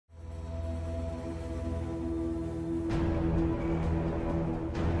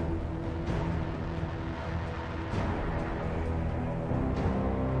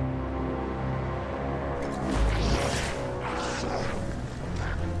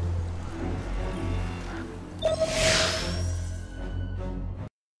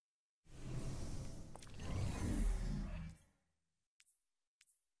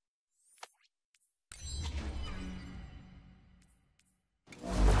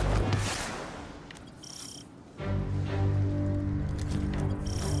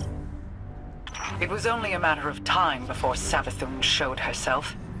It was only a matter of time before Savathun showed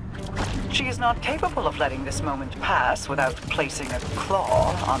herself. She is not capable of letting this moment pass without placing a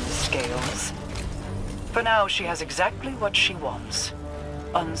claw on the scales. For now, she has exactly what she wants.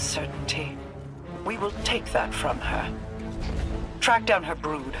 Uncertainty. We will take that from her. Track down her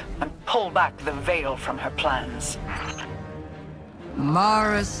brood and pull back the veil from her plans.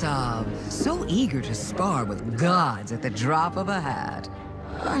 Mara Sov, so eager to spar with gods at the drop of a hat.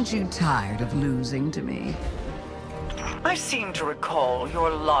 Aren't you tired of losing to me? I seem to recall your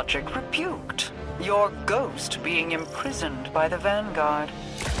logic rebuked. Your ghost being imprisoned by the Vanguard.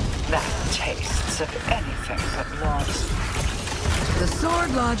 That tastes of anything but loss. The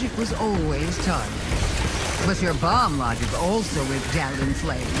sword logic was always targeted. But your bomb logic also went down in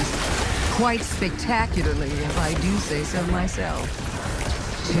flames. Quite spectacularly, if I do say so myself.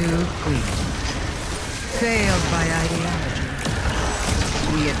 Too queens. Failed by ideology.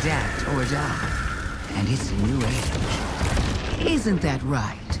 We adapt or die. And it's a new age. Isn't that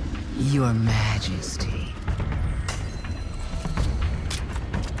right, Your Majesty?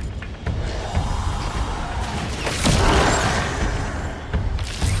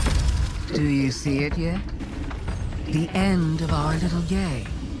 Do you see it yet? The end of our little game.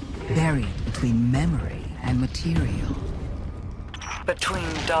 Buried between memory and material. Between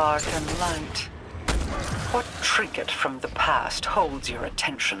dark and light. What trinket from the past holds your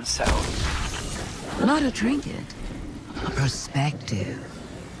attention so? Not a trinket. A perspective.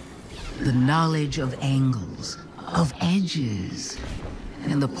 The knowledge of angles, of edges,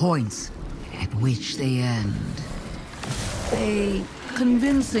 and the points at which they end. A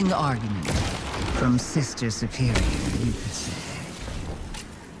convincing argument from Sister Superior, you could say.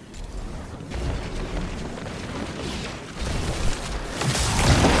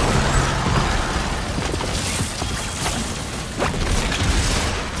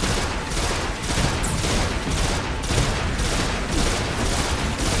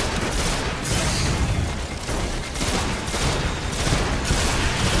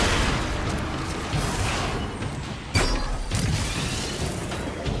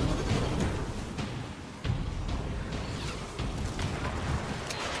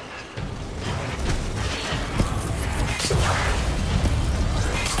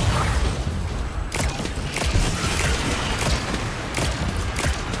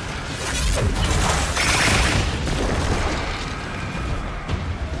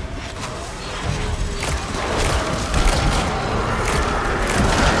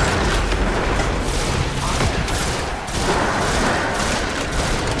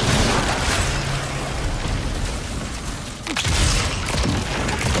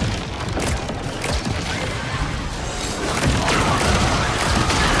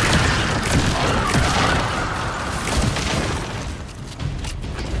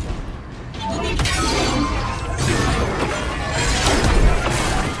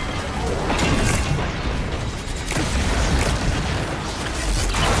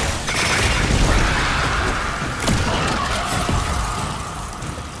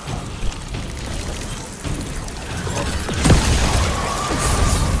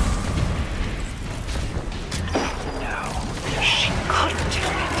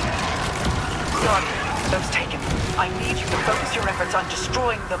 On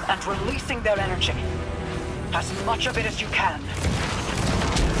destroying them and releasing their energy. As much of it as you can.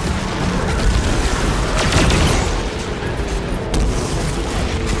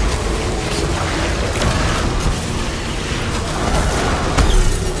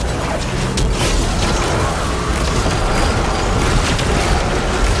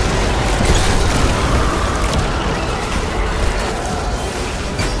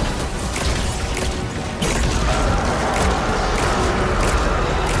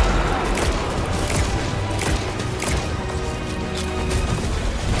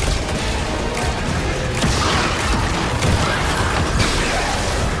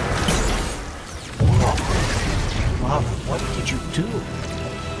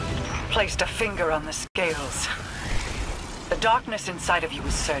 Placed a finger on the scales. The darkness inside of you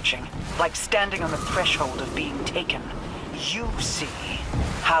is surging, like standing on the threshold of being taken. You see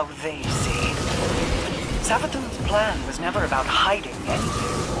how they see. Savathun's plan was never about hiding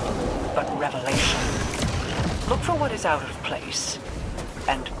anything, but revelation. Look for what is out of place,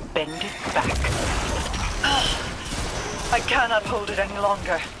 and bend it back. I cannot hold it any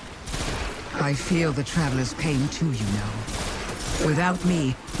longer. I feel the Traveler's pain too, you know. Without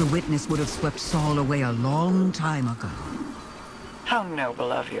me, the Witness would have swept Saul away a long time ago. How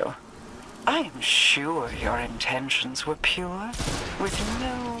noble of you. I am sure your intentions were pure, with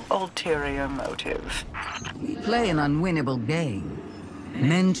no ulterior motive. We play an unwinnable game,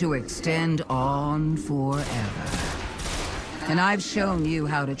 meant to extend on forever. And I've shown you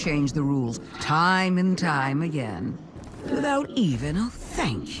how to change the rules time and time again, without even a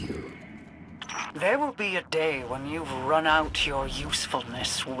thank you. There will be a day when you've run out your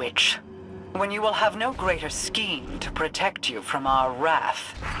usefulness, witch. When you will have no greater scheme to protect you from our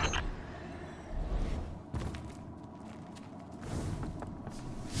wrath.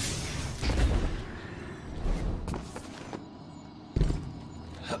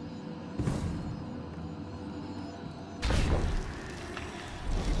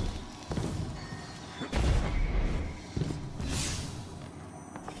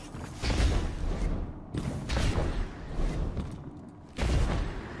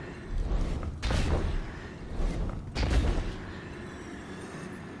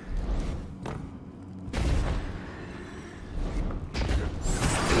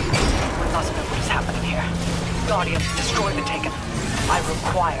 Guardians, destroy the Taken. I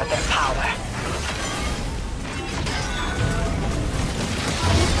require their power.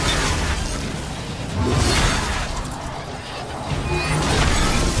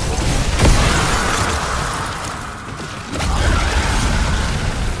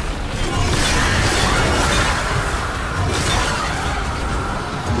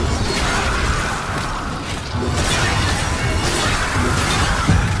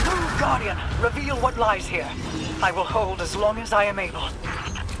 Move, Guardian. Reveal what lies here. I will hold as long as I am able.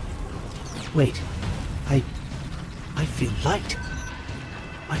 Wait, I feel light,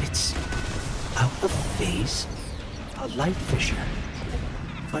 but it's out of phase. A light fissure,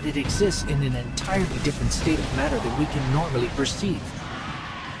 but it exists in an entirely different state of matter than we can normally perceive.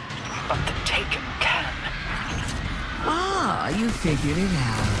 But the Taken can. Ah, you figured it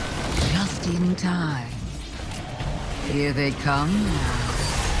out. Just in time. Here they come now.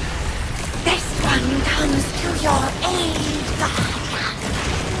 This one comes to your aid, Guardian.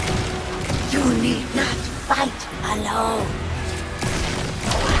 You need not fight alone.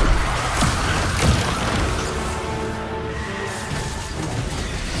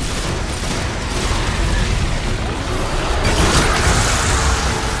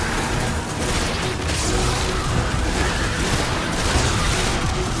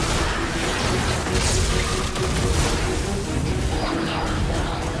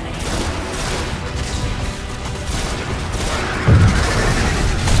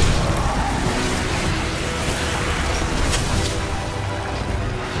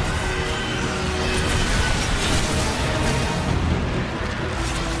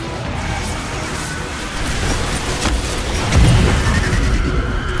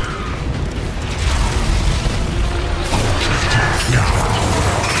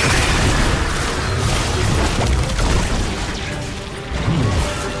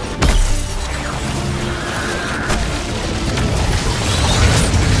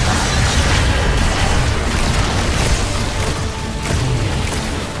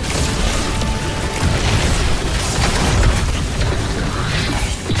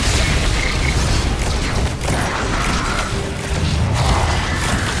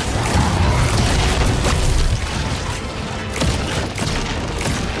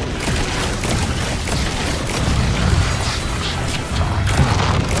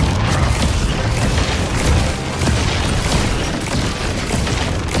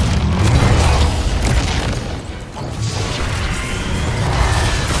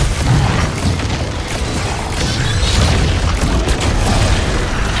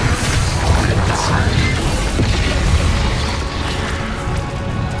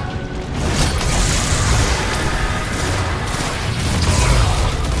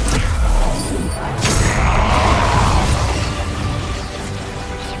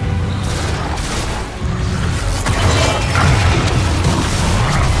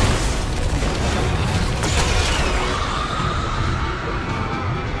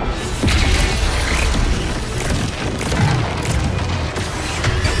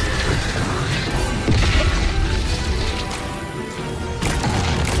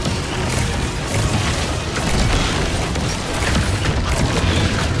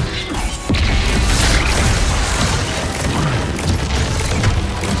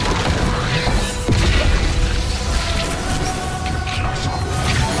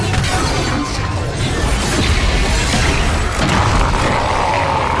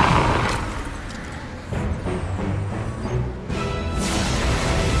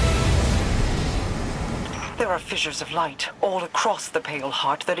 There are fissures of light all across the Pale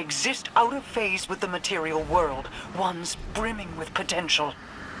Heart that exist out of phase with the material world, ones brimming with potential.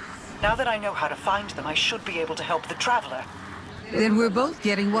 Now that I know how to find them, I should be able to help the Traveler. Then we're both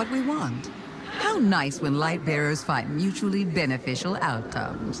getting what we want. How nice when light bearers find mutually beneficial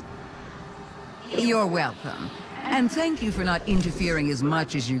outcomes. You're welcome. And thank you for not interfering as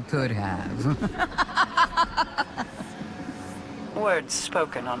much as you could have. Words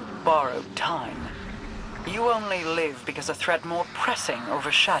spoken on borrowed time. You only live because a threat more pressing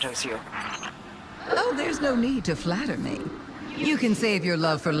overshadows you. Oh, there's no need to flatter me. You can save your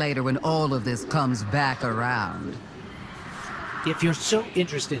love for later when all of this comes back around. If you're so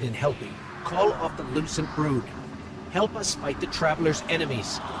interested in helping, call off the Lucent Brood. Help us fight the Traveler's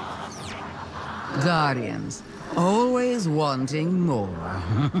enemies. Guardians, always wanting more.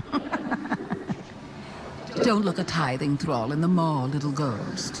 Don't look a tithing thrall in the maw, little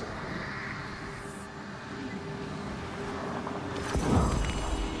ghost.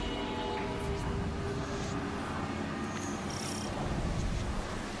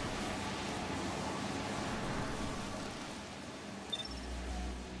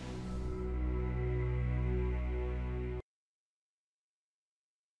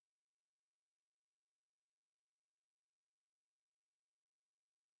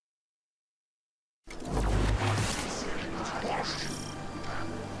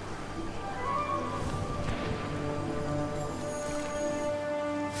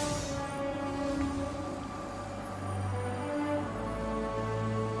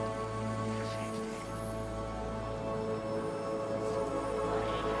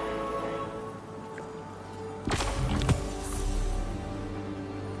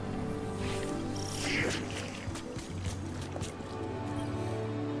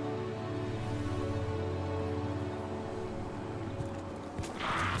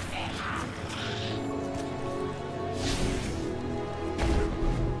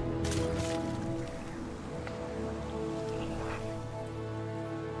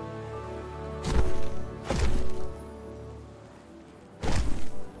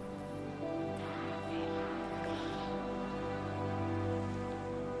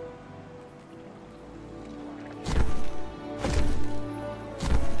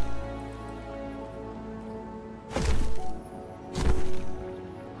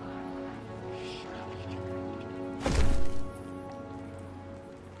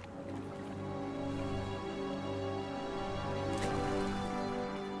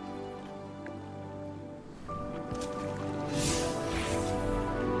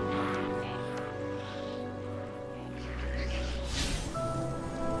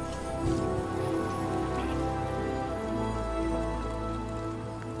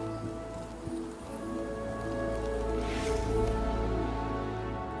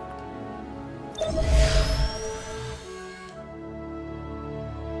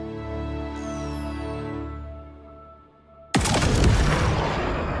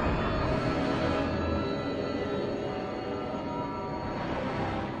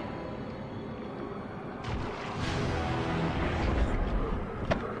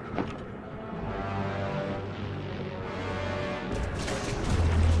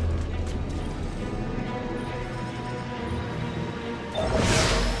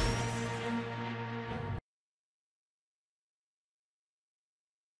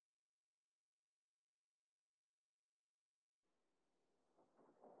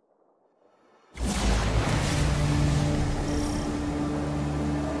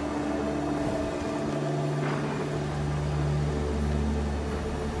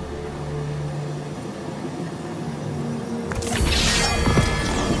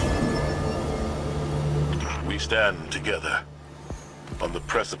 stand together on the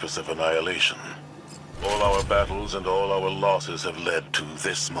precipice of annihilation. All our battles and all our losses have led to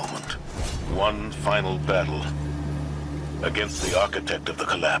this moment. One final battle against the architect of the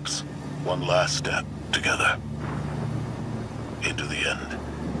collapse. One last step together into the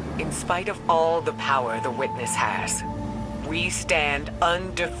end. In spite of all the power the Witness has, we stand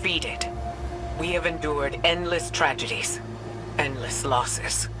undefeated. We have endured endless tragedies, endless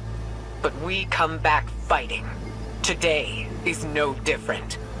losses. But we come back fighting. Today is no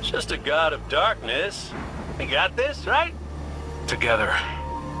different. Just a god of darkness. We got this, right? Together,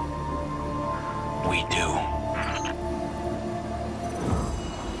 we do.